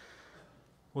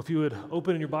Well, if you would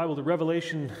open in your Bible to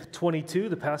Revelation 22,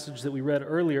 the passage that we read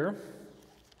earlier.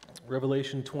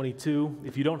 Revelation 22.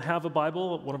 If you don't have a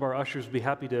Bible, one of our ushers would be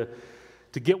happy to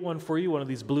get one for you, one of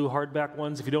these blue hardback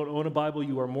ones. If you don't own a Bible,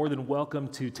 you are more than welcome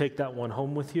to take that one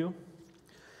home with you.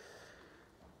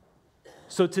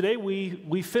 So today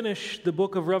we finish the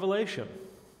book of Revelation.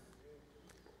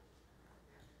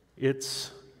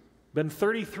 It's been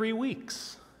 33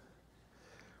 weeks.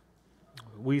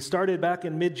 We started back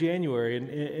in mid-January,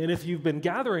 and if you've been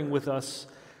gathering with us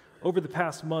over the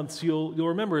past months, you'll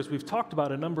remember, as we've talked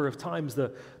about a number of times,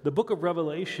 the book of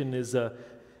Revelation is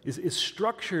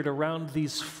structured around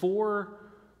these four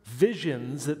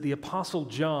visions that the Apostle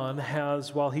John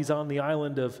has while he's on the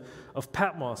island of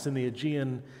Patmos in the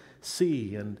Aegean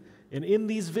Sea. And in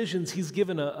these visions, he's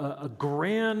given a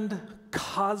grand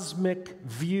cosmic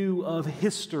view of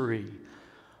history,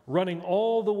 running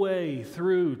all the way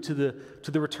through to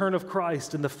the return of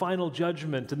Christ and the final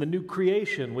judgment and the new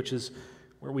creation, which is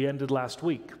where we ended last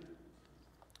week.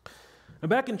 And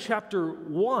back in chapter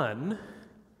 1,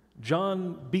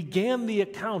 John began the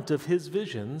account of his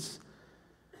visions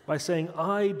by saying,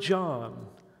 I, John,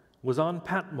 was on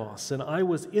Patmos, and I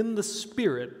was in the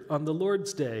Spirit on the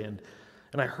Lord's day, and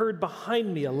I heard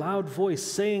behind me a loud voice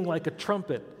saying like a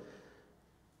trumpet,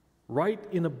 write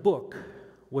in a book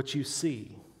what you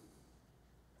see.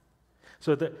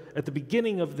 So at the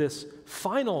beginning of this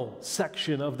final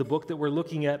section of the book that we're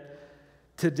looking at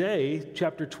today,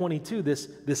 chapter 22,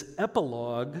 this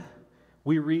epilogue,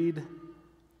 we read,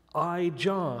 I,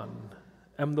 John,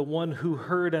 am the one who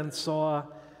heard and saw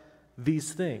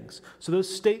these things. So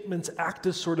those statements act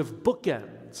as sort of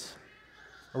bookends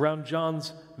around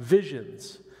John's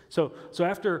visions. So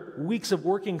after weeks of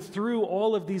working through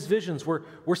all of these visions,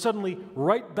 we're suddenly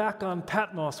right back on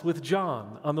Patmos with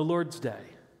John on the Lord's day.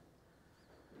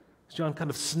 John kind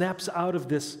of snaps out of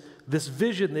this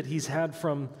vision that he's had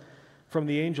from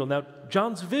the angel. Now,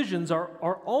 John's visions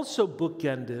are also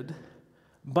bookended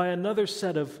by another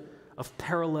set of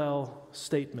parallel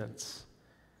statements.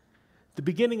 The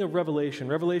beginning of Revelation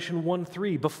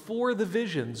 1:3, before the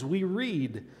visions, we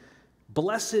read,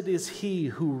 blessed is he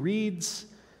who reads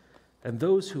and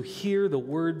those who hear the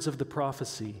words of the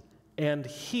prophecy and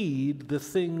heed the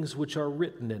things which are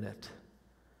written in it,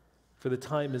 for the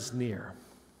time is near.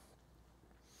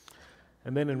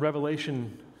 And then in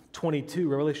Revelation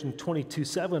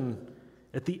 22:7,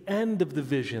 at the end of the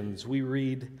visions, we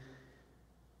read,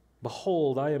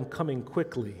 behold, I am coming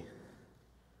quickly.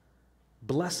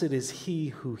 Blessed is he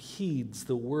who heeds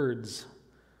the words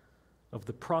of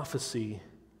the prophecy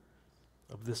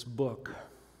of this book.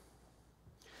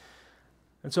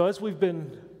 And so as we've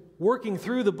been working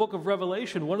through the book of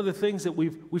Revelation, one of the things that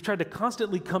we've tried to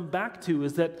constantly come back to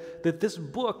is that this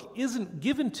book isn't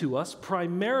given to us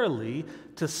primarily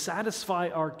to satisfy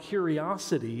our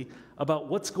curiosity about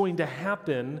what's going to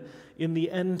happen in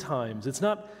the end times. It's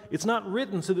not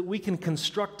written so that we can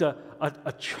construct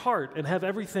a chart and have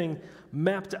everything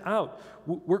mapped out.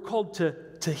 We're called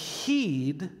to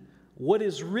heed what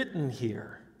is written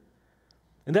here.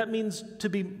 And that means to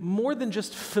be more than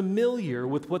just familiar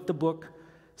with what the book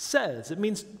says. It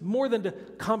means more than to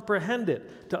comprehend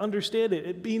it, to understand it.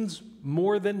 It means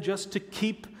more than just to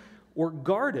keep or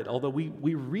guard it, although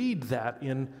we read that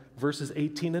in verses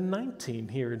 18 and 19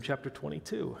 here in chapter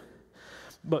 22.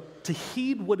 But to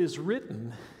heed what is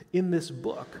written in this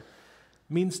book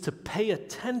means to pay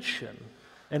attention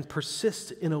and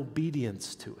persist in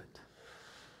obedience to it.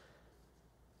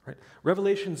 Right?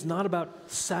 Revelation's not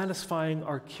about satisfying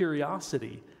our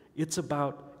curiosity. It's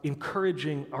about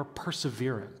encouraging our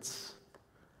perseverance.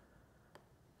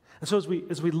 And so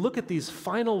as we look at these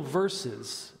final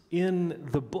verses in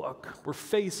the book, we're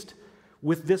faced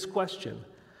with this question: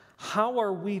 how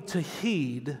are we to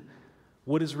heed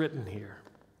what is written here?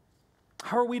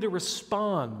 How are we to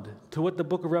respond to what the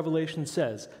book of Revelation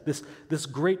says, this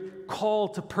great call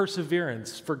to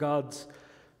perseverance for God's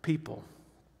people?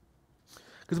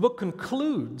 Because the book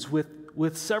concludes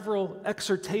with several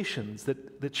exhortations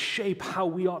that shape how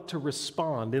we ought to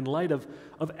respond in light of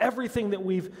everything that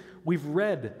we've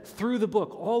read through the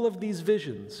book, all of these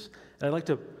visions. And I'd like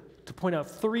to point out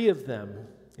three of them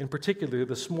in particular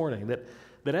this morning,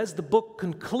 that as the book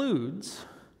concludes,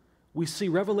 we see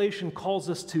Revelation calls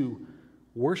us to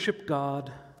worship God,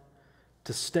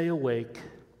 to stay awake,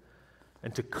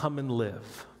 and to come and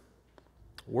live.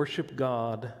 Worship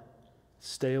God,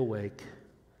 stay awake,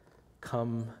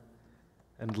 come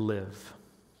and live.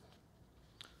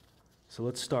 So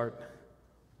let's start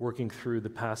working through the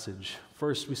passage.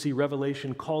 First, we see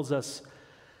Revelation calls us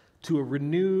to a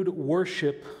renewed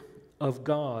worship of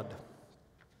God.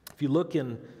 If you look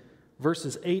in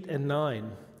verses 8 and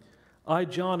 9. I,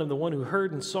 John, am the one who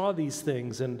heard and saw these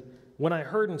things, and when I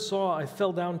heard and saw, I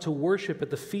fell down to worship at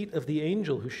the feet of the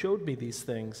angel who showed me these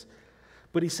things.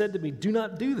 But he said to me, do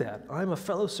not do that. I am a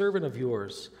fellow servant of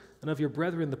yours and of your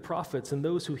brethren the prophets and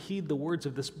those who heed the words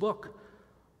of this book.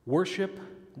 Worship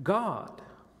God.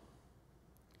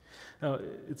 Now,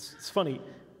 it's funny.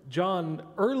 John,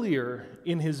 earlier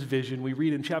in his vision, we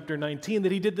read in chapter 19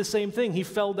 that he did the same thing. He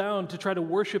fell down to try to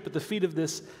worship at the feet of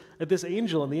this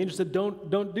angel, and the angel said,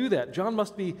 don't do that. John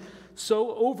must be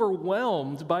so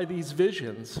overwhelmed by these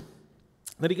visions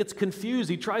that he gets confused.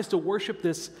 He tries to worship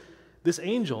this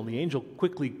angel, and the angel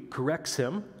quickly corrects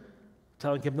him,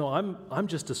 telling him, no, I'm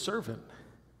just a servant.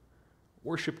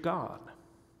 Worship God.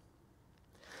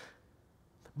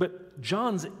 But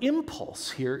John's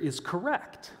impulse here is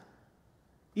correct,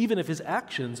 even if his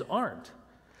actions aren't.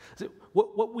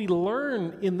 What we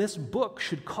learn in this book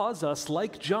should cause us,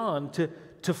 like John,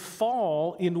 to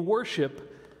fall in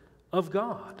worship of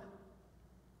God.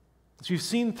 As you've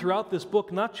seen throughout this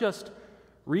book, not just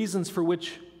reasons for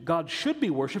which God should be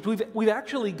worshiped, we've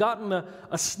actually gotten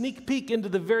a sneak peek into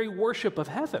the very worship of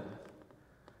heaven.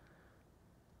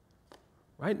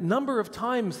 Right? Number of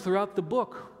times throughout the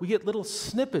book, we get little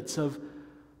snippets of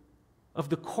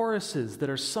the choruses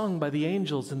that are sung by the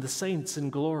angels and the saints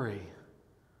in glory.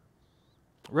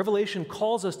 Revelation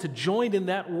calls us to join in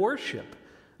that worship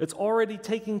that's already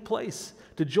taking place,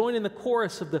 to join in the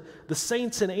chorus of the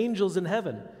saints and angels in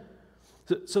heaven.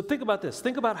 So think about this.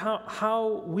 Think about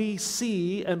how we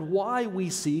see and why we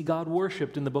see God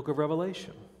worshiped in the book of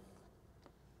Revelation.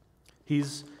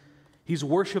 He's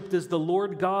worshiped as the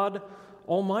Lord God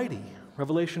Almighty.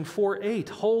 Revelation 4:8,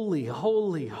 holy,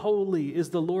 holy, holy is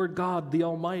the Lord God, the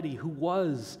Almighty, who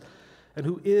was and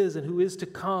who is to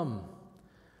come.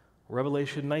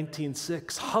 Revelation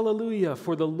 19:6, hallelujah,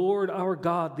 for the Lord our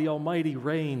God, the Almighty,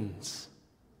 reigns.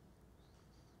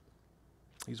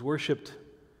 He's worshiped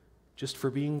just for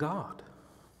being God.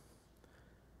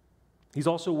 He's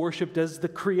also worshiped as the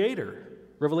Creator.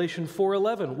 Revelation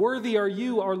 4:11, worthy are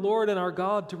you, our Lord and our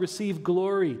God, to receive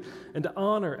glory and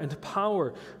honor and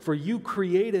power, for you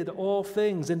created all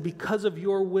things, and because of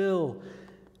your will,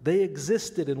 they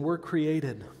existed and were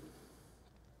created.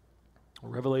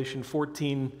 Revelation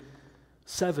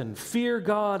 14:7, fear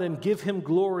God and give him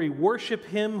glory, worship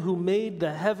him who made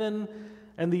the heaven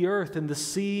and the earth and the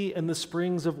sea and the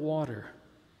springs of water.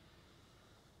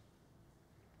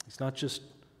 He's not just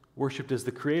worshiped as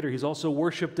the Creator, he's also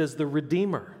worshiped as the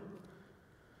Redeemer.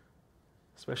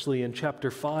 Especially in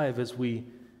chapter 5, as we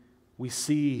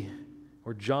see,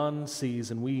 or John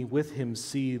sees, and we with him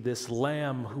see this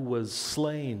Lamb who was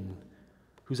slain,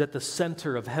 who's at the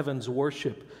center of heaven's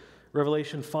worship.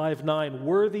 Revelation 5:9,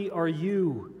 worthy are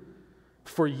you,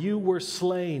 for you were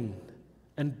slain,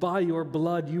 and by your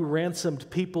blood you ransomed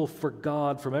people for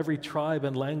God from every tribe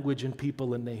and language and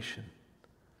people and nation.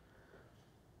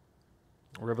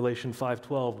 Revelation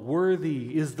 5:12,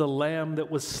 worthy is the Lamb that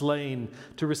was slain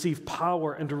to receive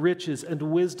power and riches and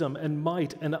wisdom and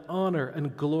might and honor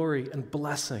and glory and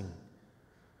blessing.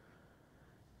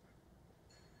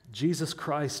 Jesus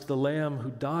Christ, the Lamb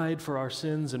who died for our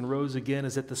sins and rose again,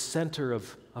 is at the center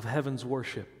of heaven's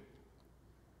worship.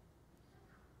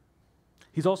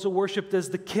 He's also worshiped as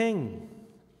the King.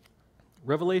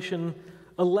 Revelation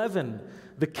 11,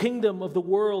 the kingdom of the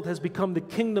world has become the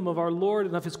kingdom of our Lord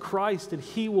and of his Christ, and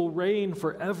he will reign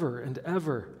forever and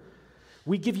ever.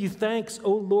 We give you thanks,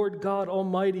 O Lord God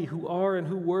Almighty, who are and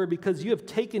who were, because you have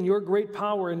taken your great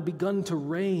power and begun to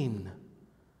reign.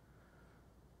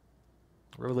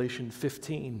 Revelation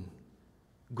 15,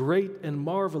 great and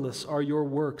marvelous are your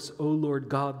works, O Lord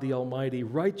God the Almighty.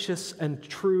 Righteous and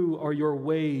true are your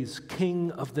ways, King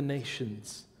of the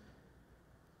nations.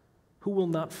 Who will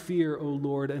not fear, O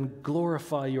Lord, and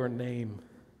glorify your name?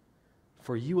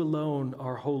 For you alone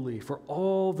are holy. For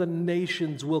all the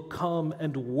nations will come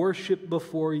and worship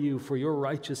before you, for your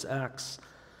righteous acts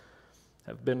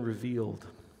have been revealed.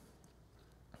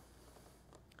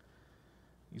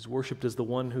 He's worshiped as the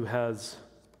one who has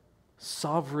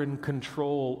sovereign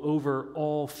control over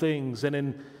all things. And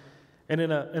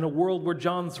in a world where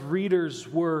John's readers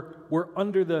were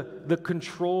under the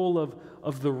control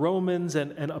of the Romans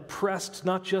and oppressed,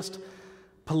 not just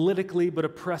politically, but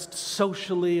oppressed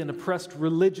socially and oppressed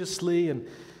religiously, and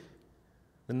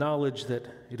the knowledge that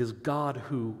it is God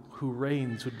who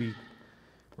reigns would be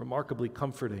remarkably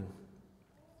comforting.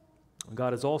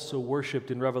 God is also worshipped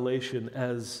in Revelation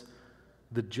as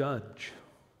the judge.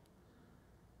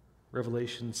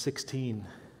 Revelation 16,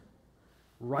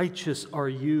 righteous are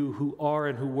you who are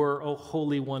and who were, O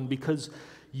Holy One, because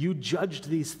you judged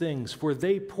these things, for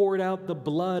they poured out the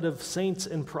blood of saints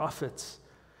and prophets.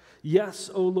 Yes,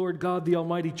 O Lord God the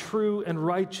Almighty, true and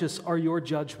righteous are your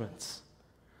judgments.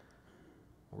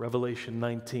 Revelation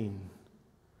 19.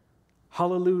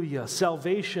 Hallelujah.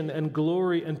 Salvation and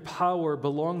glory and power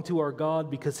belong to our God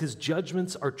because his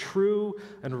judgments are true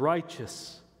and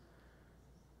righteous.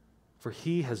 For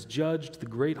he has judged the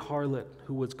great harlot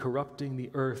who was corrupting the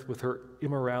earth with her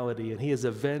immorality, and he has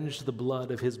avenged the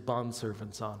blood of his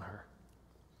bondservants on her.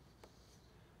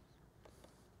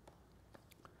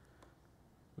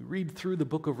 We read through the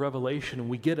book of Revelation and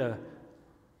we get a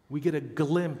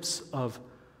glimpse of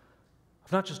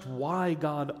not just why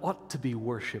God ought to be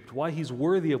worshiped, why he's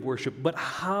worthy of worship, but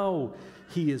how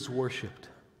he is worshiped.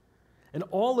 And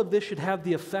all of this should have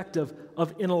the effect of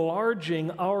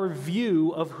enlarging our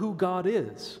view of who God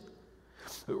is.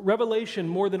 Revelation,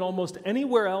 more than almost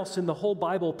anywhere else in the whole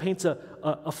Bible, paints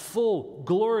a full,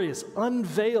 glorious,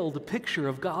 unveiled picture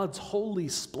of God's holy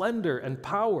splendor and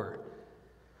power.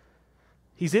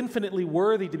 He's infinitely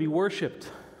worthy to be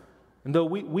worshiped. And though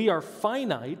we are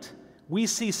finite, we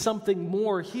see something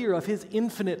more here of his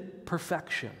infinite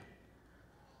perfection.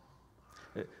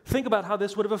 Think about how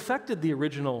this would have affected the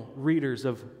original readers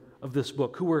of this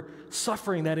book who were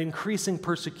suffering that increasing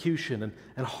persecution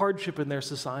and hardship in their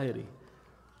society.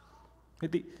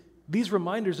 These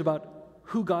reminders about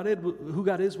who God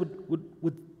is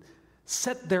would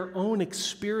set their own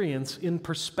experience in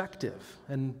perspective,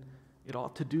 and it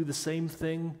ought to do the same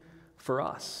thing for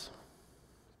us.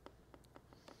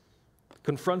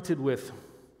 Confronted with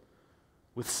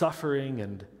suffering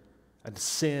and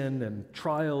sin and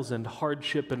trials and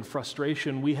hardship and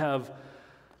frustration, we have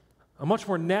a much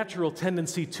more natural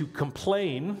tendency to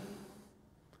complain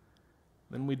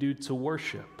than we do to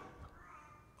worship.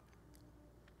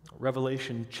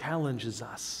 Revelation challenges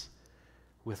us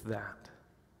with that.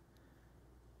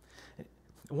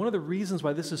 One of the reasons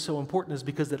why this is so important is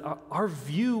because that our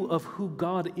view of who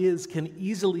God is can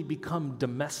easily become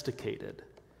domesticated.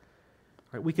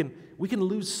 Right? We can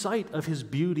lose sight of his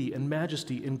beauty and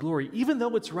majesty and glory, even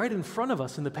though it's right in front of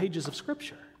us in the pages of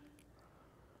Scripture.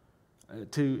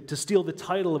 To steal the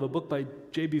title of a book by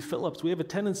J.B. Phillips, we have a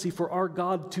tendency for our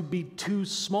God to be too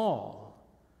small,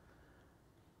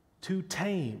 too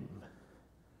tame,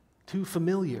 too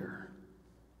familiar.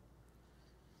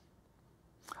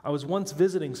 I was once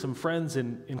visiting some friends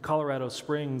in Colorado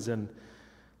Springs, and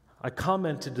I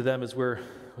commented to them as we're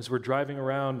driving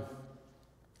around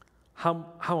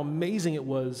how amazing it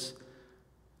was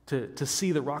to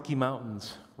see the Rocky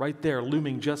Mountains right there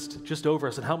looming just over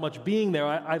us, and how much being there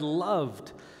I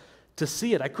loved to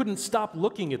see it. I couldn't stop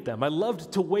looking at them. I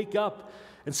loved to wake up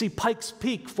and see Pikes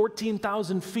Peak,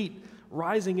 14,000 feet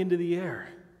rising into the air.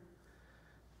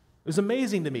 It was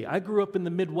amazing to me. I grew up in the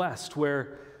Midwest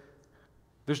where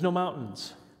there's no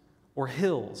mountains or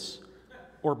hills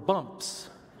or bumps.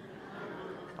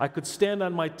 I could stand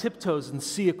on my tiptoes and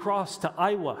see across to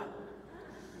Iowa.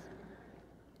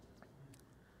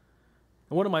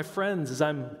 And one of my friends, as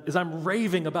I'm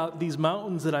raving about these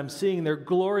mountains that I'm seeing, they're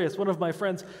glorious. One of my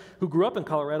friends who grew up in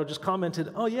Colorado just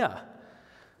commented, "Oh yeah,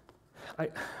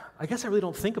 I guess I really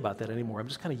don't think about that anymore. I'm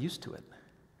just kind of used to it."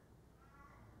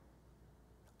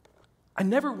 I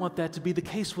never want that to be the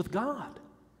case with God.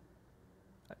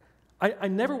 I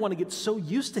never want to get so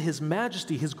used to his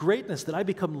majesty, his greatness, that I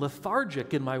become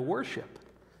lethargic in my worship.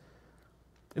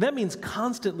 And that means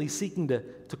constantly seeking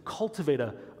to cultivate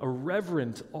a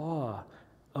reverent awe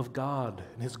of God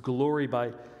and his glory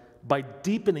by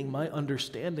deepening my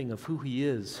understanding of who he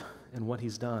is and what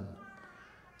he's done.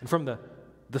 And from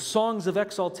the songs of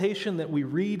exaltation that we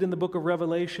read in the book of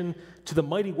Revelation to the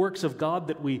mighty works of God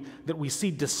that we see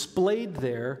displayed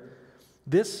there,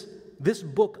 this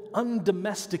book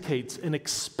undomesticates and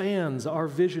expands our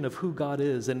vision of who God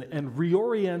is and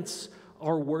reorients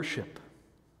our worship.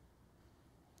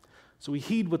 So we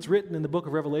heed what's written in the book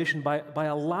of Revelation by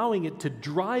allowing it to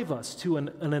drive us to an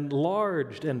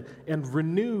enlarged and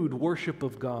renewed worship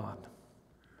of God.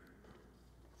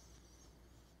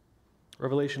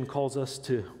 Revelation calls us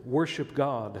to worship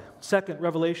God. Second,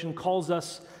 Revelation calls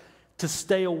us to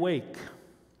stay awake.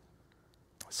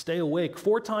 Stay awake.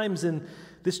 4 times in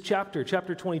this chapter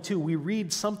 22, we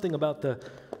read something about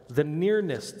the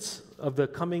nearness of the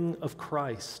coming of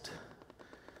Christ.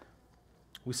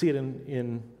 We see it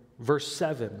in verse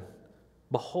 7.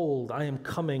 Behold, I am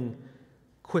coming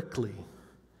quickly.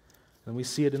 And we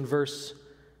see it in verse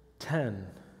 10.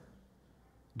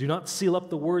 Do not seal up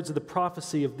the words of the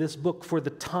prophecy of this book, for the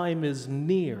time is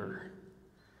near.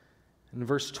 In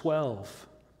verse 12,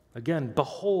 again,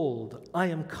 behold, I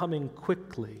am coming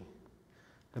quickly.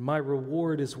 and my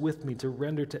reward is with me to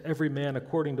render to every man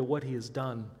according to what he has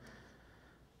done.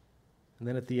 And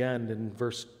then at the end, in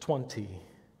verse 20,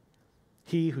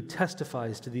 he who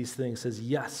testifies to these things says,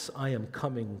 yes, I am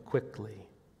coming quickly.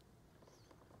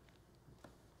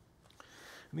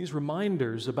 And these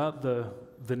reminders about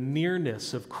the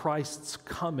nearness of Christ's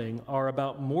coming are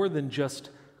about more than just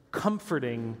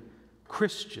comforting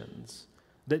Christians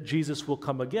that Jesus will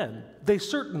come again. They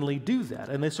certainly do that,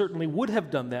 and they certainly would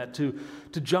have done that to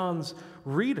John's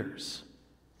readers.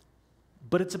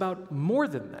 But it's about more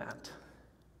than that.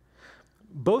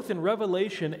 Both in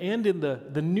Revelation and in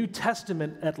the New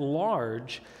Testament at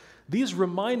large, these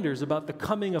reminders about the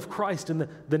coming of Christ and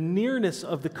the nearness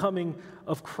of the coming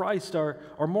of Christ are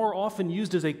more often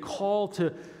used as a call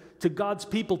to God's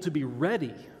people to be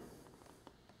ready.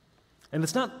 And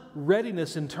it's not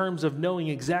readiness in terms of knowing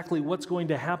exactly what's going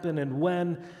to happen and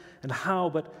when and how,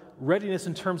 but readiness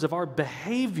in terms of our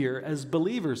behavior as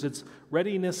believers. It's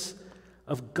readiness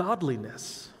of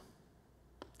godliness.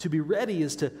 To be ready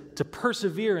is to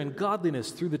persevere in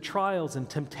godliness through the trials and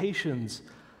temptations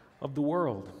of the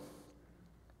world.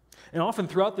 And often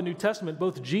throughout the New Testament,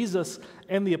 both Jesus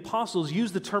and the apostles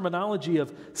use the terminology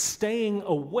of staying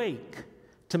awake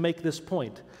to make this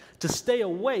point. To stay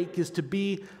awake is to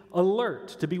be alert,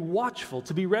 to be watchful,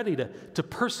 to be ready, to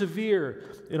persevere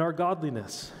in our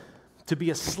godliness. To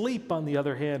be asleep, on the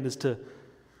other hand, is to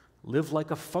live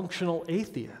like a functional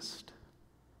atheist.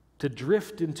 To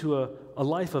drift into a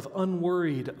life of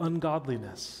unworried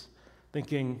ungodliness,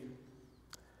 thinking,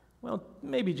 well,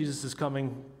 maybe Jesus is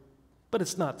coming, but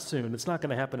it's not soon. It's not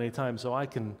going to happen anytime, so I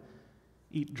can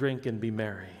eat, drink, and be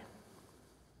merry.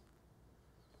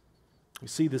 We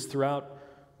see this throughout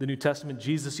the New Testament.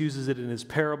 Jesus uses it in his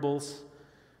parables,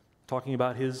 talking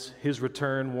about his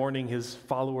return, warning his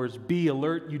followers, be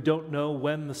alert, you don't know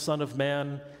when the Son of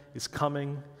Man is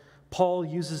coming. Paul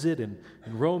uses it in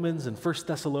Romans and 1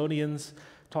 Thessalonians,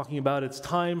 talking about it's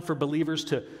time for believers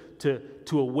to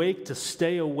awake, to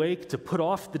stay awake, to put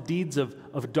off the deeds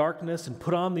of darkness and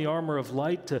put on the armor of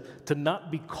light, to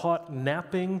not be caught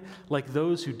napping like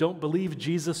those who don't believe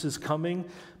Jesus is coming,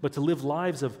 but to live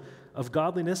lives of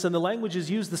godliness. And the language is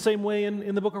used the same way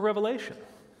in the book of Revelation.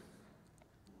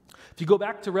 If you go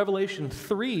back to Revelation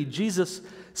 3, Jesus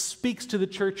speaks to the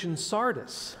church in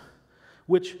Sardis,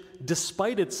 which,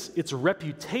 despite its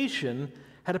reputation,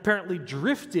 had apparently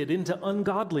drifted into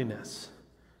ungodliness.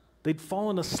 They'd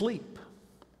fallen asleep.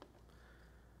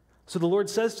 So the Lord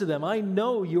says to them, I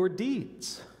know your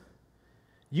deeds.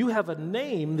 You have a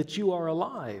name that you are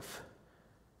alive,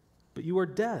 but you are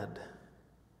dead.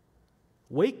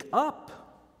 Wake up.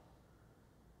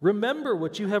 Remember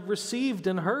what you have received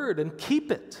and heard, and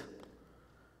keep it,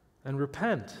 and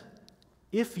repent.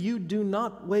 If you do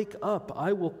not wake up,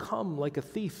 I will come like a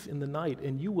thief in the night,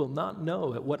 and you will not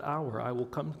know at what hour I will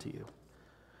come to you.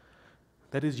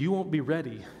 That is, you won't be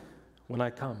ready when I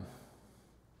come,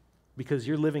 because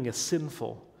you're living a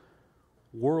sinful,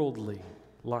 worldly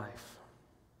life.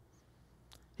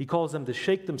 He calls them to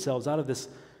shake themselves out of this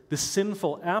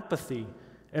sinful apathy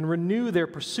and renew their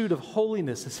pursuit of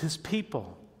holiness as his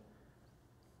people.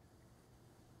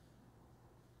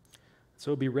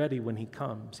 So be ready when he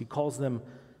comes. He calls them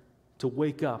to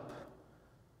wake up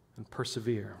and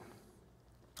persevere.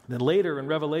 Then later in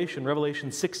Revelation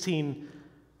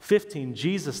 16:15,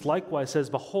 Jesus likewise says,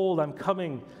 behold, I'm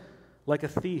coming like a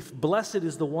thief. Blessed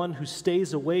is the one who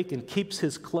stays awake and keeps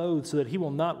his clothes so that he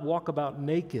will not walk about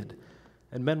naked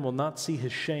and men will not see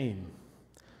his shame.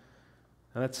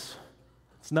 And it's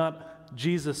not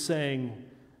Jesus saying,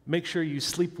 make sure you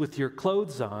sleep with your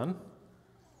clothes on.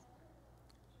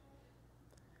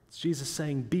 It's Jesus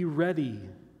saying, be ready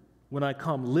when I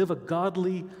come. Live a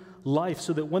godly life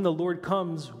so that when the Lord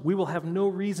comes, we will have no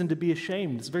reason to be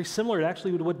ashamed. It's very similar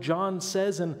actually to what John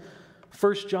says in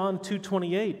 1 John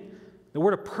 2:28. That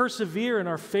we're to persevere in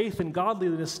our faith and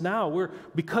godliness now.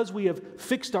 Because we have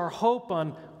fixed our hope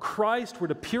on Christ, we're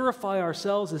to purify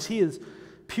ourselves as he is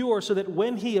pure so that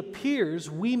when he appears,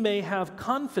 we may have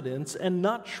confidence and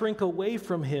not shrink away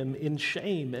from him in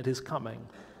shame at his coming.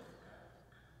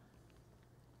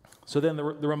 So then the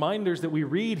reminders that we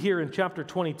read here in chapter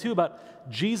 22 about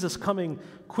Jesus coming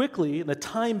quickly and the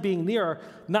time being near are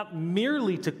not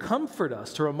merely to comfort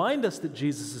us, to remind us that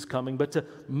Jesus is coming, but to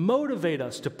motivate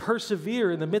us to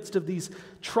persevere in the midst of these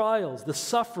trials, the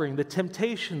suffering, the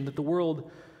temptation that the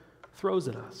world throws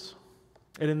at us.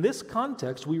 And in this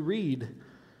context, we read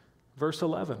verse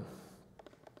 11.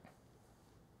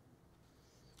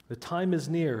 The time is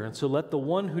near, and so let the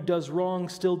one who does wrong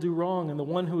still do wrong, and the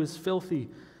one who is filthy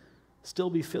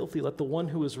still be filthy. Let the one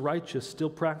who is righteous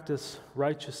still practice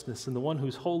righteousness, and the one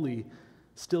who's holy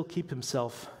still keep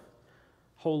himself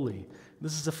holy.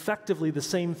 This is effectively the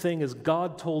same thing as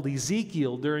God told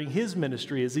Ezekiel during his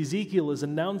ministry. As Ezekiel is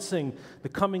announcing the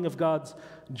coming of God's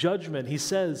judgment, he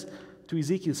says to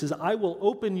Ezekiel, he says, I will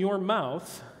open your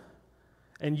mouth,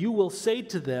 and you will say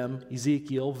to them,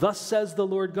 Ezekiel, thus says the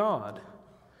Lord God,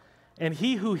 and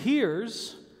he who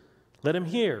hears, let him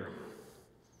hear,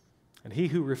 and he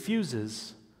who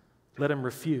refuses, let him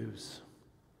refuse.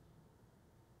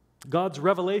 God's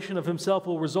revelation of himself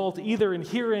will result either in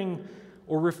hearing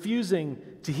or refusing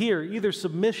to hear, either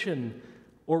submission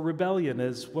or rebellion.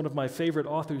 As one of my favorite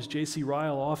authors, J.C.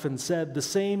 Ryle, often said, the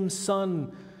same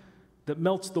sun that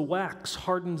melts the wax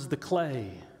hardens the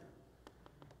clay.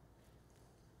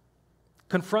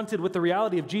 Confronted with the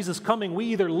reality of Jesus coming, we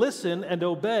either listen and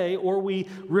obey, or we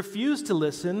refuse to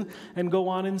listen and go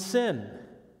on in sin.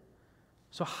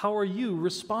 So how are you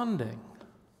responding?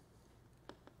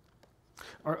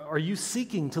 Are you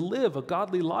seeking to live a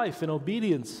godly life in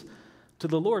obedience to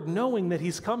the Lord, knowing that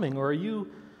he's coming? Or are you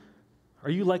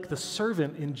like the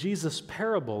servant in Jesus'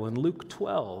 parable in Luke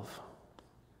 12,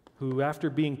 who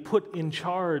after being put in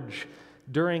charge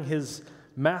during his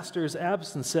master's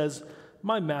absence says,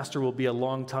 my master will be a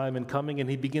long time in coming, and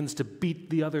he begins to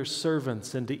beat the other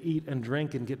servants and to eat and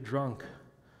drink and get drunk,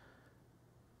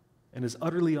 and is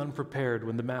utterly unprepared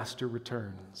when the master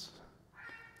returns.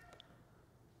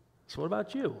 So what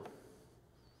about you?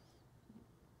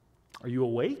 Are you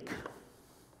awake?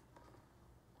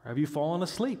 Or have you fallen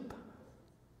asleep?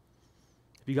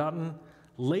 Have you gotten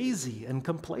lazy and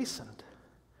complacent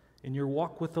in your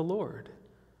walk with the Lord?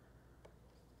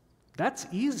 That's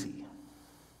easy.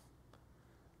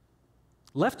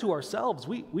 Left to ourselves,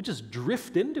 we just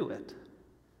drift into it.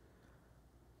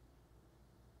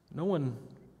 No one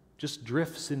just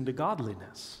drifts into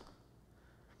godliness.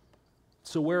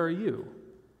 So where are you?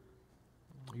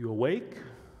 Are you awake,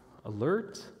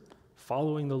 alert,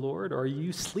 following the Lord, or are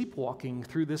you sleepwalking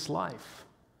through this life?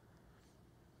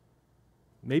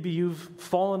 Maybe you've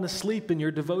fallen asleep in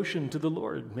your devotion to the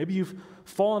Lord. Maybe you've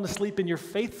fallen asleep in your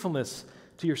faithfulness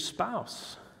to your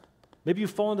spouse. Maybe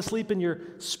you've fallen asleep in your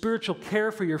spiritual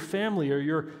care for your family, or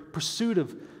your pursuit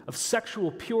of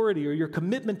sexual purity, or your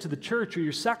commitment to the church, or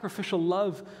your sacrificial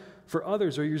love for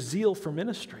others, or your zeal for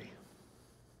ministry.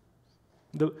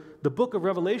 The book of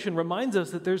Revelation reminds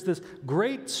us that there's this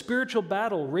great spiritual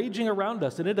battle raging around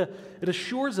us, and it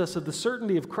assures us of the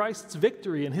certainty of Christ's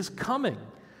victory and his coming.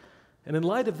 And in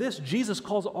light of this, Jesus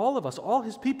calls all of us, all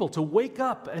his people, to wake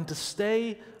up and to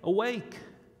stay awake.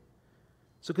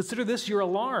 So consider this your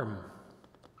alarm.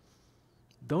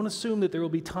 Don't assume that there will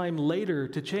be time later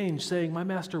to change, saying, my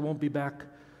master won't be back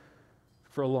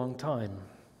for a long time.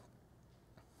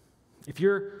 If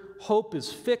your hope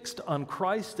is fixed on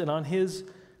Christ and on his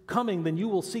coming, then you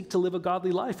will seek to live a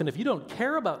godly life. And if you don't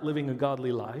care about living a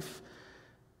godly life,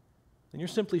 then you're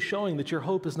simply showing that your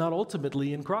hope is not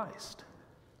ultimately in Christ.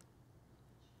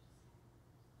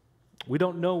 We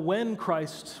don't know when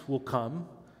Christ will come,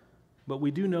 but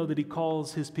we do know that he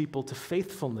calls his people to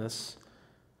faithfulness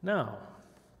now.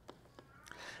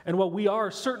 And while we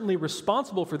are certainly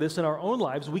responsible for this in our own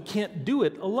lives, we can't do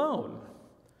it alone.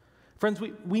 Friends,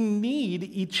 we need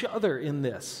each other in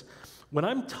this. When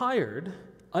I'm tired,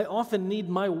 I often need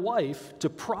my wife to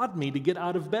prod me to get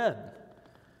out of bed.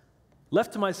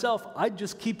 Left to myself, I'd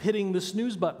just keep hitting the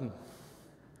snooze button.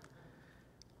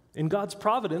 In God's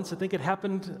providence, I think it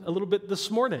happened a little bit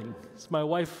this morning. As my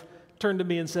wife turned to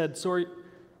me and said, sorry,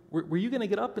 were you going to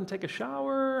get up and take a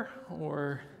shower?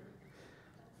 Or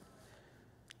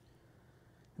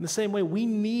in the same way, we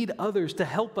need others to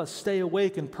help us stay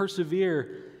awake and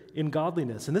persevere in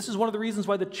godliness. And this is one of the reasons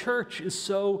why the church is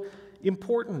so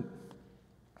important.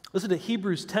 Listen to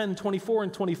Hebrews 10, 24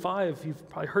 and 25. You've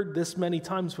probably heard this many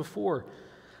times before.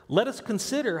 Let us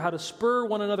consider how to spur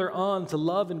one another on to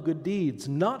love and good deeds,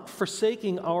 not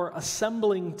forsaking our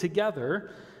assembling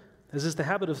together, as is the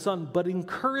habit of some, but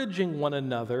encouraging one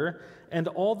another, and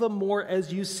all the more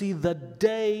as you see the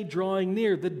day drawing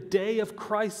near, the day of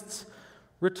Christ's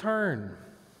return.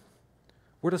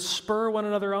 We're to spur one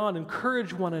another on,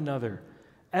 encourage one another,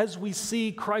 as we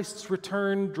see Christ's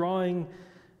return drawing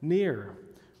near.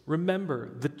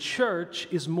 Remember, the church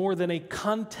is more than a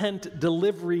content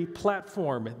delivery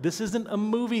platform. This isn't a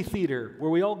movie theater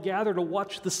where we all gather to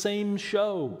watch the same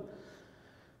show.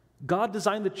 God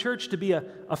designed the church to be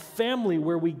a family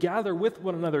where we gather with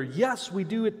one another. Yes, we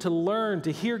do it to learn,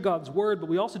 to hear God's word, but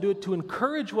we also do it to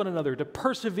encourage one another, to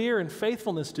persevere in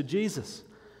faithfulness to Jesus.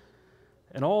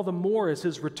 And all the more as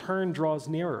his return draws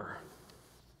nearer.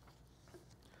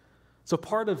 So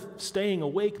part of staying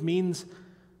awake means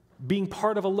being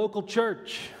part of a local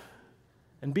church.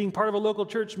 And being part of a local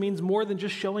church means more than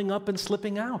just showing up and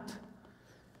slipping out.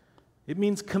 It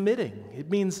means committing. It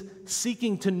means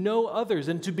seeking to know others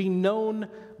and to be known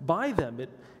by them.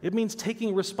 It means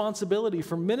taking responsibility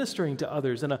for ministering to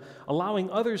others and allowing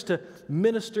others to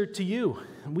minister to you.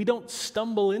 And we don't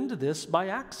stumble into this by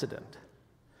accident.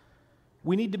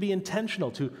 We need to be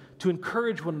intentional to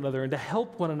encourage one another and to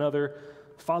help one another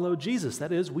follow Jesus.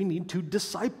 That is, we need to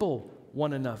disciple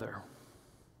one another.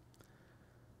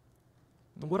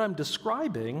 And what I'm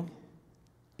describing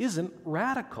isn't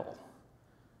radical.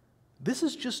 This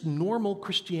is just normal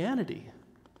Christianity.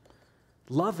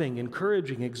 Loving,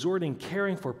 encouraging, exhorting,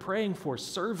 caring for, praying for,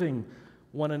 serving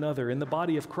one another in the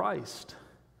body of Christ.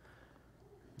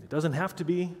 It doesn't have to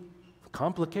be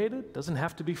complicated, it doesn't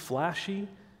have to be flashy.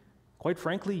 Quite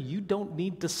frankly, you don't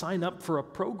need to sign up for a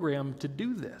program to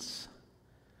do this.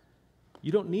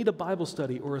 You don't need a Bible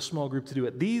study or a small group to do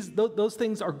it. Those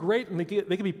things are great, and they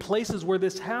can be places where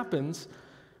this happens,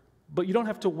 but you don't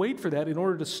have to wait for that in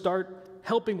order to start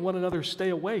helping one another stay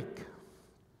awake.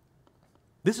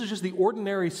 This is just the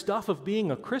ordinary stuff of being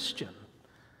a Christian.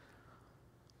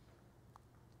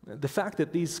 The fact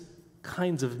that these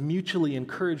kinds of mutually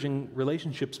encouraging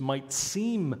relationships might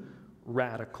seem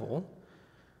radical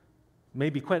may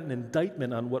be quite an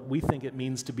indictment on what we think it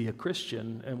means to be a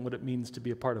Christian and what it means to be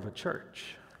a part of a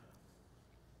church.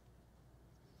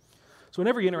 So in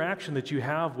every interaction that you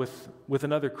have with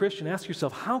another Christian, ask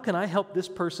yourself, how can I help this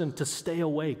person to stay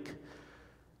awake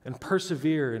and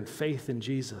persevere in faith in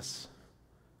Jesus?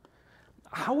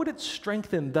 How would it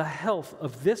strengthen the health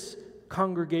of this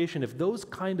congregation if those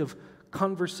kind of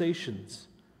conversations,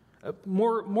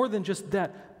 more than just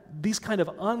that, these kind of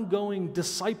ongoing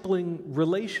discipling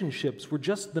relationships were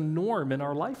just the norm in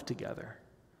our life together?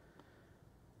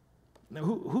 Now,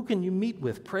 who can you meet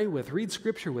with, pray with, read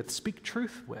Scripture with, speak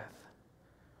truth with?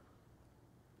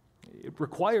 It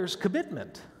requires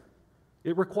commitment.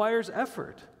 It requires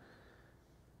effort.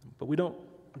 But we don't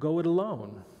go it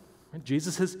alone.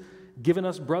 Jesus has given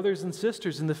us brothers and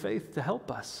sisters in the faith to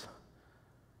help us.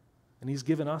 And He's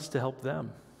given us to help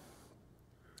them.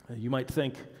 You might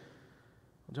think,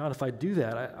 John, if I do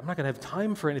that, I'm not going to have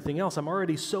time for anything else. I'm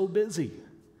already so busy.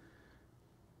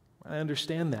 I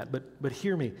understand that, but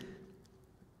hear me.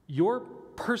 Your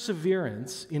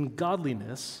perseverance in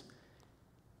godliness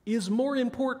is more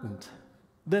important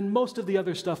than most of the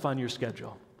other stuff on your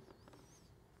schedule.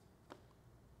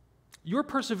 Your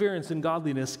perseverance in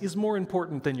godliness is more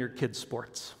important than your kids'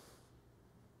 sports.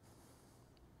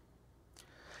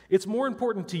 It's more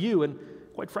important to you, and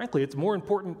quite frankly, it's more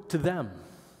important to them.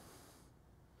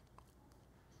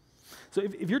 So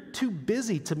if you're too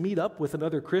busy to meet up with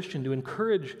another Christian to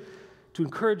encourage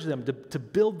them, to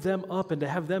build them up and to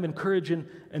have them encourage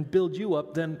and build you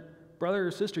up, then brother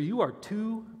or sister, you are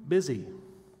too busy.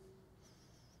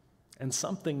 And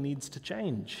something needs to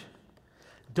change.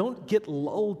 Don't get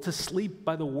lulled to sleep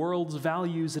by the world's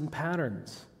values and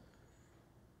patterns.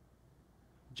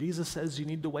 Jesus says you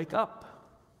need to wake up.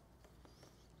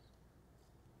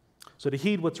 So to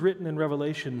heed what's written in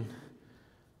Revelation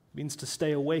means to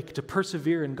stay awake, to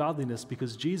persevere in godliness,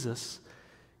 because Jesus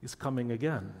is coming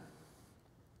again.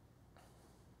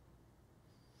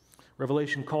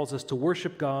 Revelation calls us to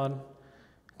worship God,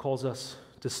 calls us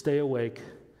to stay awake.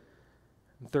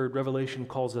 And third, Revelation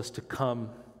calls us to come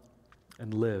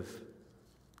and live.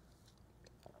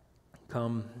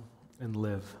 Come and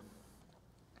live.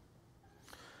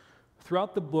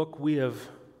 Throughout the book, we have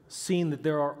seen that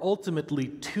there are ultimately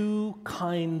two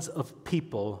kinds of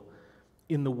people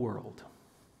in the world.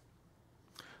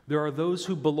 There are those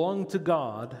who belong to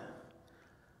God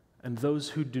and those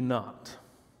who do not.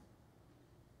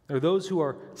 There are those who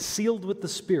are sealed with the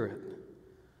Spirit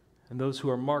and those who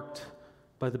are marked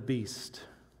by the beast.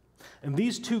 And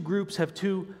these two groups have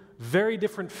two very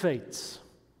different fates.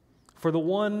 For the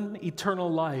one,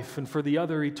 eternal life, and for the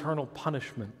other, eternal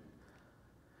punishment.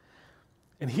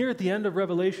 And here at the end of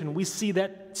Revelation, we see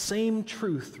that same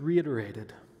truth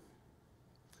reiterated.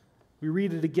 We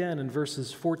read it again in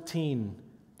verses 14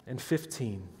 and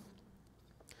 15.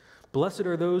 Blessed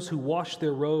are those who wash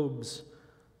their robes,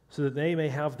 so that they may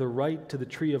have the right to the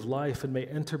tree of life and may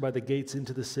enter by the gates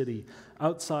into the city.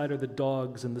 Outside are the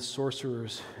dogs and the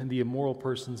sorcerers and the immoral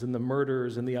persons and the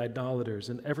murderers and the idolaters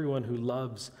and everyone who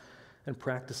loves and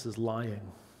practices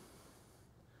lying.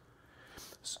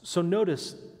 So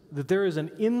notice that there is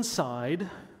an inside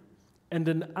and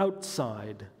an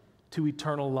outside to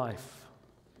eternal life.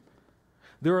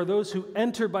 There are those who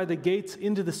enter by the gates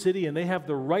into the city and they have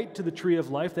the right to the tree of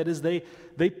life. That is, they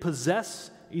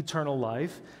possess eternal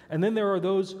life. And then there are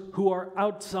those who are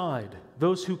outside,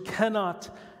 those who cannot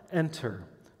enter,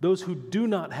 those who do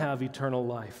not have eternal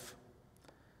life.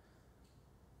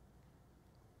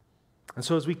 And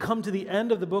so as we come to the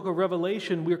end of the book of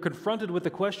Revelation, we are confronted with the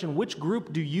question, which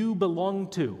group do you belong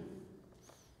to?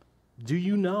 Do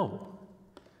you know?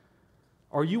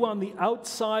 Are you on the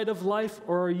outside of life,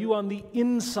 or are you on the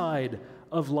inside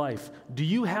of life? Do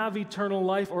you have eternal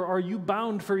life, or are you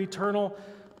bound for eternal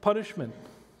punishment?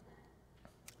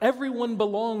 Everyone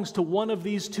belongs to one of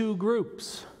these two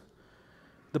groups.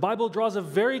 The Bible draws a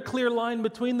very clear line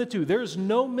between the two. There's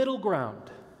no middle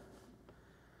ground.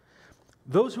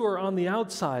 Those who are on the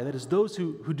outside, that is, those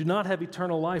who do not have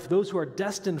eternal life, those who are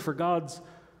destined for God's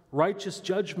righteous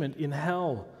judgment in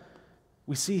hell,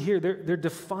 we see here they're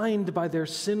defined by their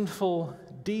sinful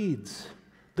deeds.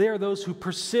 They are those who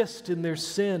persist in their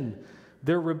sin,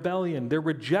 their rebellion, their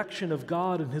rejection of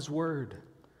God and His Word.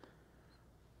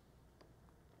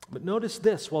 But notice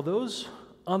this, while those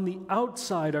on the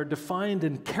outside are defined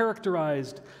and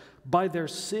characterized by their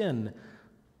sin,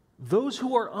 those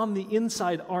who are on the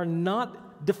inside are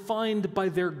not defined by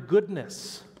their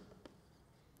goodness.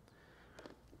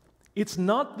 It's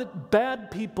not that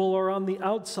bad people are on the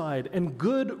outside and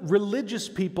good religious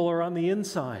people are on the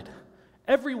inside.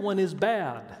 Everyone is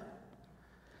bad.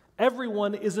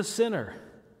 Everyone is a sinner.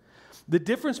 The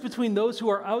difference between those who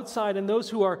are outside and those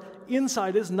who are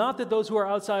inside is not that those who are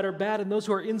outside are bad and those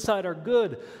who are inside are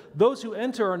good. Those who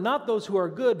enter are not those who are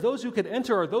good. Those who can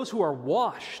enter are those who are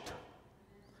washed.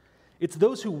 It's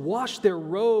those who wash their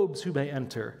robes who may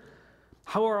enter.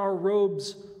 How are our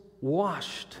robes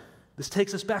washed? This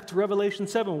takes us back to Revelation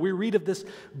 7. We read of this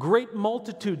great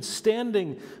multitude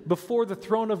standing before the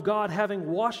throne of God, having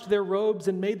washed their robes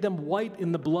and made them white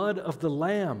in the blood of the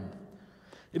Lamb.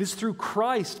 It is through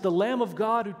Christ, the Lamb of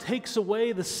God, who takes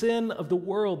away the sin of the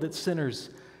world, that sinners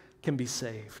can be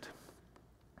saved.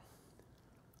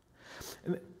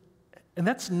 And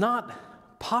that's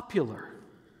not popular.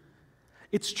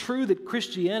 It's true that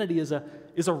Christianity is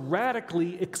a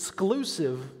radically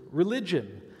exclusive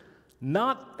religion.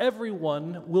 Not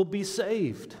everyone will be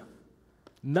saved.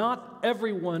 Not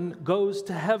everyone goes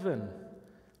to heaven.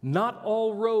 Not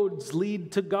all roads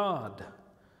lead to God.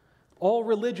 All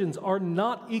religions are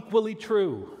not equally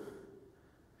true.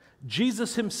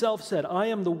 Jesus Himself said, "I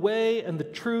am the way and the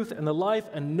truth and the life,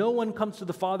 and no one comes to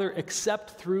the Father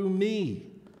except through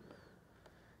me."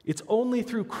 It's only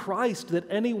through Christ that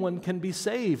anyone can be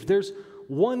saved. There's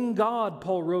one God,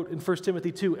 Paul wrote in 1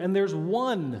 Timothy 2, and there's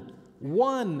one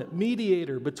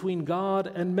mediator between God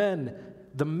and men,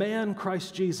 the man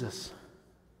Christ Jesus.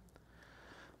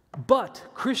 But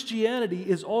Christianity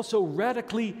is also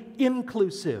radically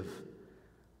inclusive.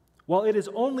 While it is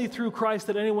only through Christ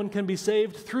that anyone can be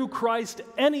saved, through Christ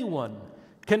anyone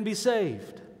can be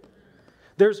saved.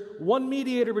 There's one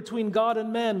mediator between God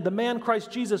and men, the man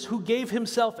Christ Jesus, who gave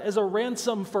Himself as a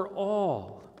ransom for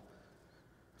all.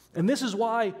 And this is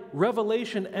why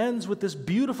Revelation ends with this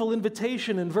beautiful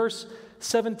invitation in verse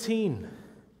 17.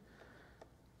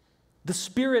 The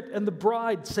Spirit and the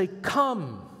bride say,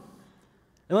 "Come."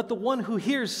 And let the one who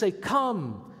hears say,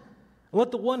 "Come." And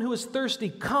let the one who is thirsty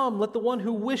come. Let the one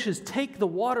who wishes take the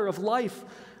water of life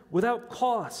without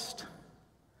cost.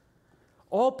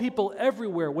 All people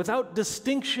everywhere, without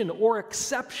distinction or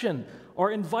exception,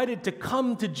 are invited to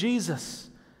come to Jesus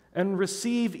and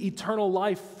receive eternal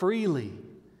life freely.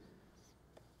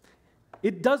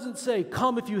 It doesn't say,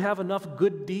 "Come if you have enough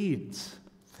good deeds."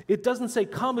 It doesn't say,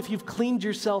 "Come if you've cleaned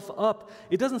yourself up."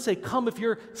 It doesn't say, "Come if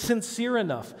you're sincere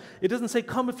enough." It doesn't say,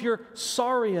 "Come if you're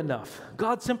sorry enough."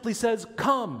 God simply says,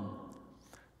 "Come,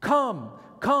 come,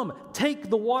 come, take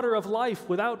the water of life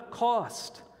without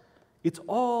cost." It's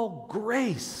all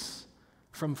grace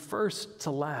from first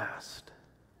to last.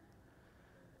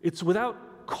 It's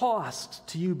without cost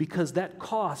to you because that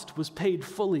cost was paid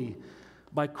fully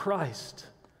by Christ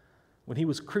when He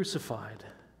was crucified.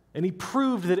 And He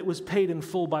proved that it was paid in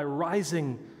full by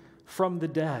rising from the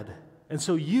dead. And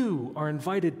so you are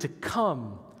invited to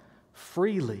come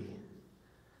freely.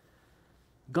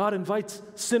 God invites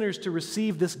sinners to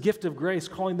receive this gift of grace,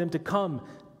 calling them to come.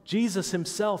 Jesus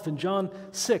Himself in John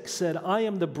 6 said, "I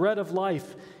am the bread of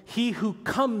life. He who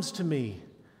comes to me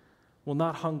will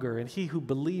not hunger, and he who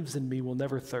believes in me will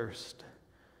never thirst."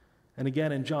 And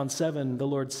again in John 7, the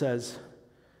Lord says,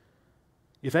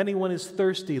 "If anyone is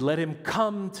thirsty, let him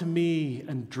come to me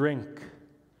and drink.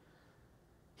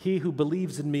 He who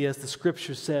believes in me, as the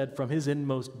Scripture said, from his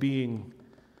inmost being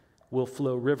will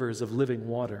flow rivers of living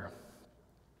water."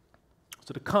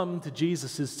 So to come to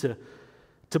Jesus is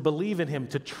to believe in Him,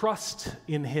 to trust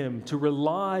in Him, to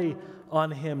rely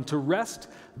on Him, to rest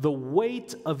the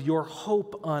weight of your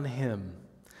hope on Him.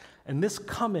 And this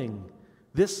coming,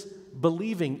 this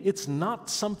believing. It's not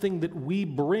something that we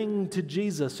bring to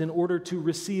Jesus in order to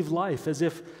receive life, as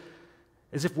if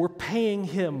we're paying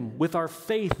him with our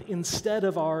faith instead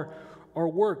of our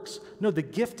works. No, the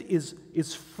gift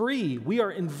is free. We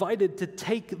are invited to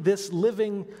take this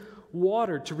living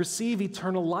water, to receive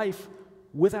eternal life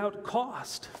without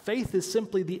cost. Faith is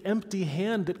simply the empty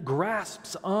hand that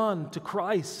grasps on to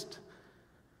Christ.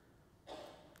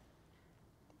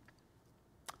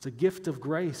 It's a gift of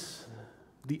grace.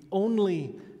 The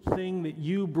only thing that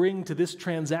you bring to this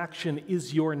transaction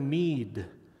is your need,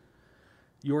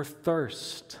 your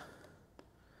thirst.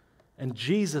 And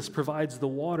Jesus provides the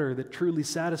water that truly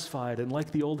satisfies. And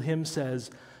like the old hymn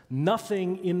says,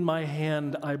 nothing in my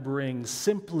hand I bring,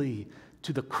 simply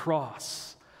to the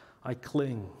cross I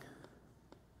cling.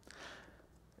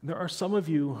 There are some of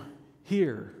you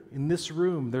here in this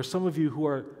room, there are some of you who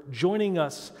are joining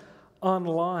us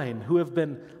online, who have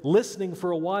been listening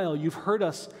for a while. You've heard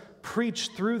us preach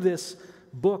through this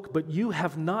book, but you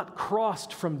have not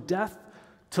crossed from death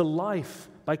to life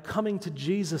by coming to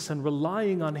Jesus and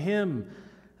relying on him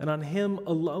and on him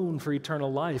alone for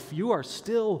eternal life. You are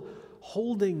still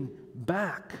holding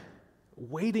back,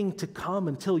 waiting to come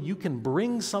until you can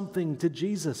bring something to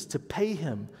Jesus to pay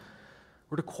him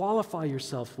or to qualify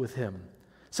yourself with him,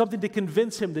 something to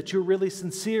convince him that you're really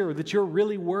sincere, or that you're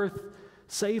really worth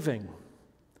saving.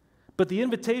 But the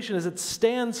invitation as it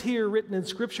stands here written in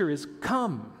Scripture is,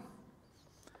 come.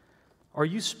 Are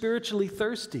you spiritually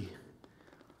thirsty?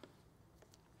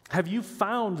 Have you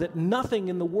found that nothing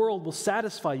in the world will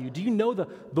satisfy you? Do you know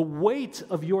the weight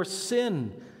of your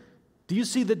sin? Do you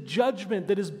see the judgment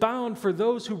that is bound for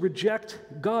those who reject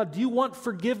God? Do you want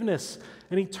forgiveness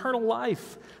and eternal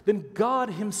life? Then God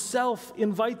himself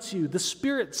invites you. The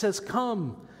Spirit says,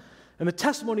 come. And the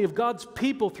testimony of God's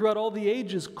people throughout all the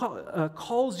ages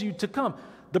calls you to come.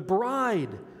 The bride,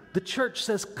 the church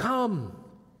says, come.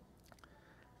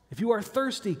 If you are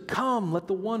thirsty, come. Let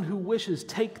the one who wishes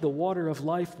take the water of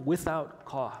life without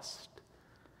cost.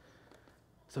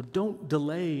 So don't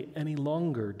delay any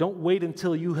longer. Don't wait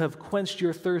until you have quenched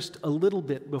your thirst a little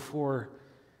bit before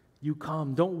you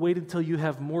come. Don't wait until you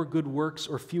have more good works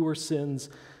or fewer sins.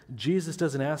 Jesus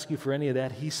doesn't ask you for any of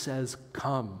that. He says,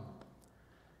 come.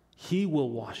 He will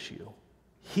wash you.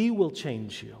 He will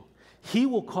change you. He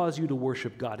will cause you to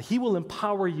worship God. He will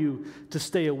empower you to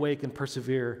stay awake and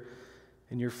persevere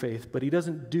in your faith. But he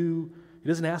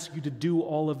doesn't ask you to do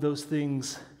all of those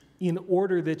things in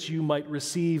order that you might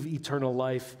receive eternal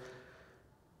life.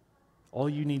 All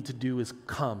you need to do is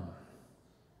come.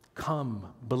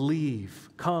 Come, believe.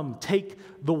 Come, take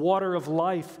the water of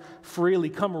life freely.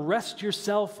 Come, rest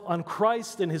yourself on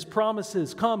Christ and his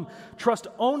promises. Come, trust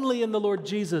only in the Lord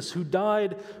Jesus, who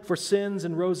died for sins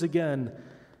and rose again.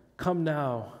 Come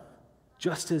now,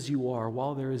 just as you are,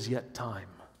 while there is yet time.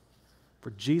 For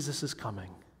Jesus is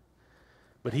coming.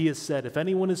 But he has said, if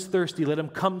anyone is thirsty, let him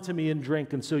come to me and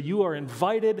drink. And so you are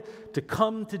invited to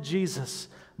come to Jesus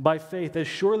by faith, as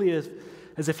surely as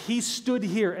if he stood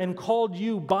here and called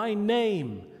you by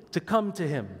name to come to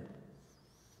him.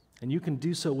 And you can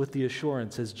do so with the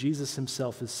assurance, as Jesus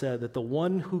himself has said, that the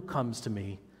one who comes to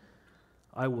me,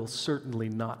 I will certainly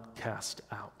not cast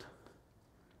out.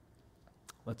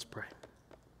 Let's pray.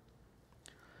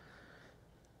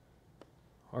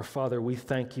 Our Father, we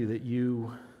thank you that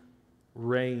you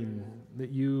reign, that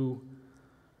you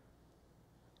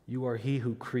are he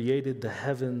who created the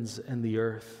heavens and the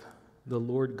earth, the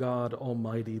Lord God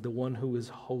Almighty, the one who is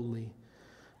holy,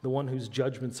 the one whose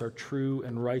judgments are true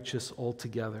and righteous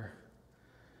altogether.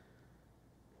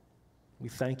 We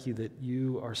thank you that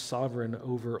you are sovereign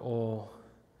over all,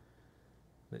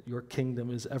 that your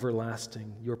kingdom is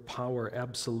everlasting, your power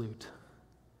absolute.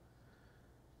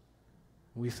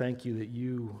 We thank you that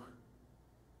you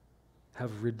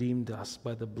have redeemed us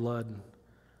by the blood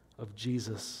of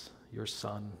Jesus, your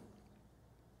Son.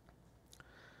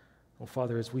 Oh,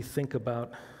 Father, as we think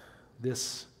about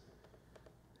this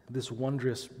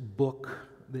wondrous book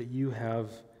that you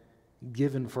have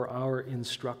given for our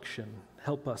instruction,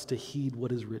 help us to heed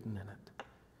what is written in it,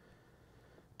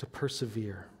 to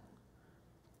persevere.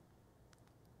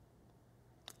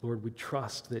 Lord, we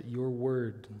trust that your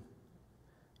word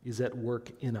is at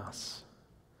work in us.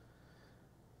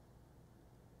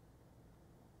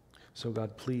 So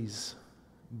God, please,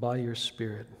 by your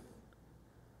Spirit,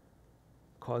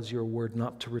 cause your word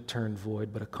not to return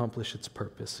void, but accomplish its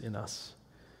purpose in us.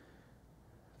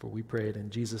 For we pray it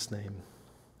in Jesus' name.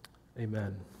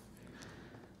 Amen.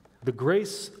 The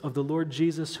grace of the Lord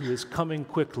Jesus, who is coming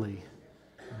quickly,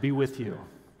 be with you.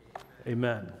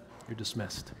 Amen. You're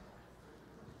dismissed.